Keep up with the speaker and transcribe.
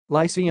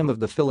Lyceum of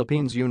the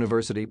Philippines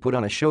University put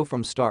on a show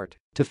from start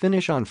to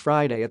finish on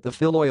Friday at the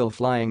Filoil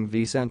Flying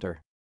V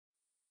Centre.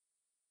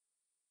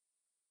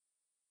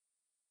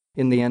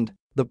 In the end,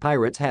 the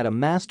Pirates had a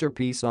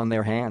masterpiece on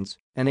their hands,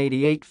 an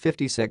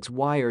 88-56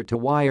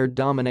 wire-to-wire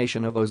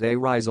domination of Jose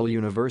Rizal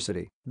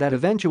University that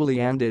eventually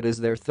ended as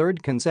their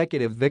third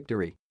consecutive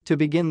victory to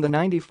begin the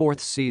 94th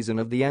season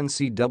of the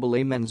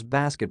NCAA men's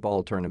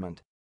basketball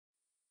tournament.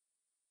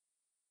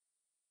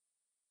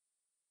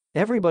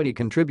 Everybody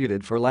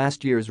contributed for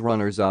last year's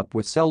runners-up,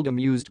 with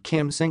seldom-used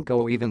Kim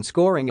Cinco even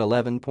scoring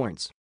 11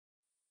 points.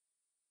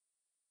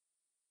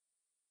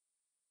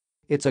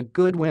 "It's a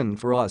good win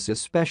for us,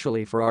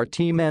 especially for our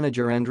team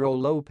manager Andro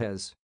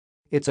Lopez.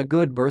 It's a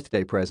good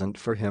birthday present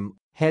for him,"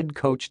 head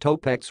coach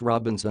Topex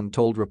Robinson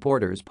told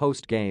reporters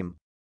post-game.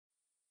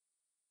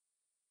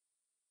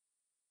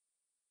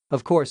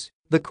 Of course,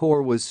 the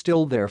core was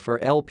still there for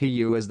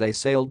LPU as they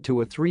sailed to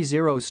a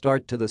 3-0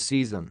 start to the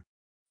season.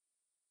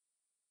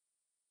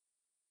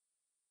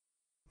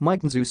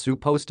 Nzeusseu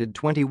posted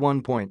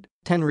 21 point,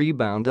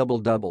 10-rebound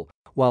double-double,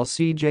 while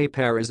CJ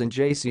Perez and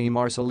Jaycee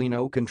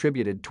Marcelino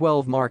contributed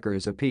 12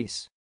 markers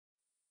apiece.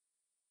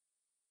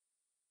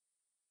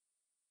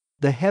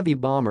 The Heavy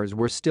Bombers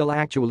were still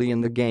actually in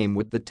the game,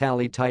 with the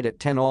tally tied at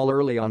 10 all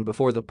early on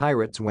before the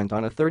Pirates went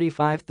on a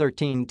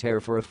 35-13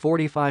 tear for a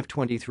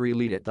 45-23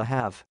 lead at the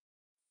half.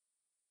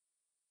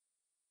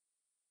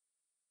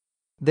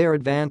 Their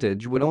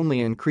advantage would only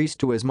increase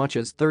to as much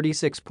as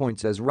 36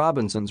 points as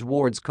Robinson's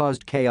wards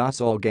caused chaos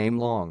all game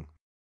long.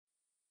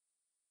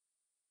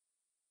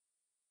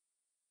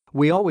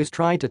 "We always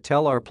try to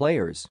tell our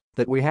players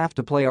that we have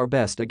to play our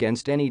best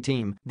against any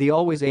team," the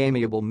always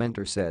amiable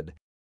mentor said.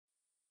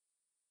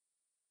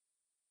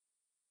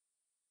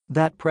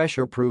 That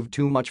pressure proved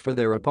too much for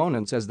their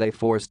opponents as they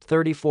forced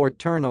 34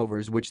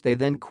 turnovers, which they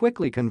then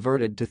quickly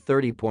converted to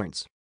 30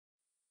 points.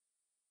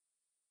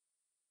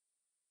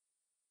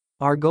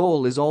 "Our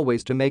goal is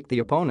always to make the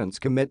opponents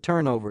commit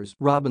turnovers,"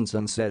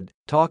 Robinson said,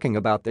 talking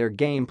about their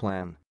game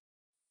plan.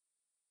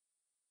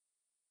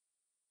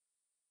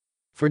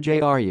 For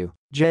JRU,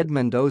 Jed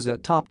Mendoza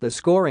topped the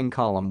scoring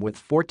column with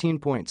 14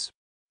 points.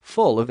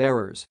 Full of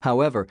errors,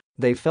 however,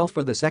 they fell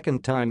for the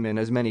second time in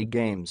as many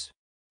games.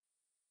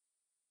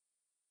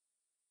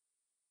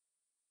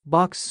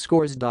 Box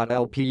scores.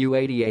 LPU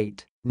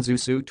 88,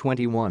 Nzeusseu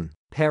 21,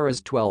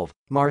 Perez 12,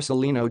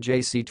 Marcelino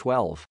Jaycee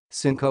 12,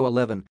 Cinco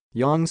 11,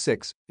 Young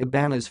 6,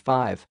 Ibanez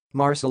 5,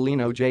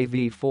 Marcelino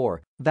JV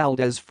 4,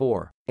 Valdez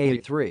 4, A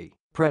 3,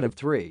 Predov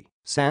 3,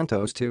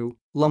 Santos 2,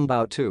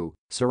 Lumbao 2,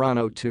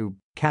 Serrano 2,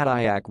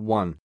 Kadayak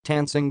 1,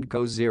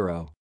 Cinco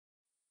 0.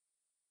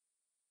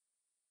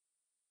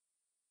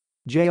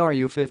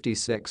 JRU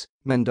 56,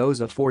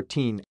 Mendoza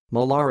 14,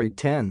 Malari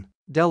 10,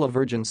 Della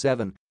Virgin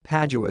 7,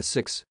 Padua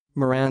 6,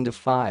 Miranda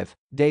 5,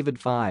 David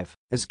 5,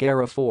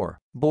 Esguerra 4,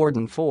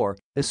 Borden 4,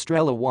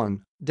 Estrella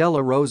 1,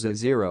 Della Rosa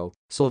 0,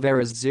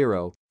 Silveras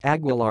 0,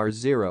 Aguilar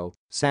 0,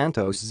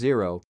 Santos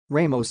 0,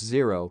 Ramos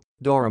 0,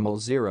 Dorimal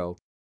 0.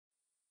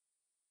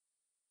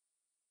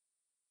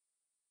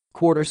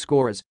 Quarter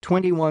scores: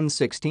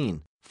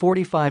 21-16,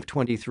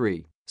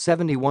 45-23,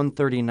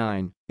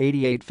 71-39,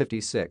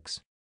 88-56.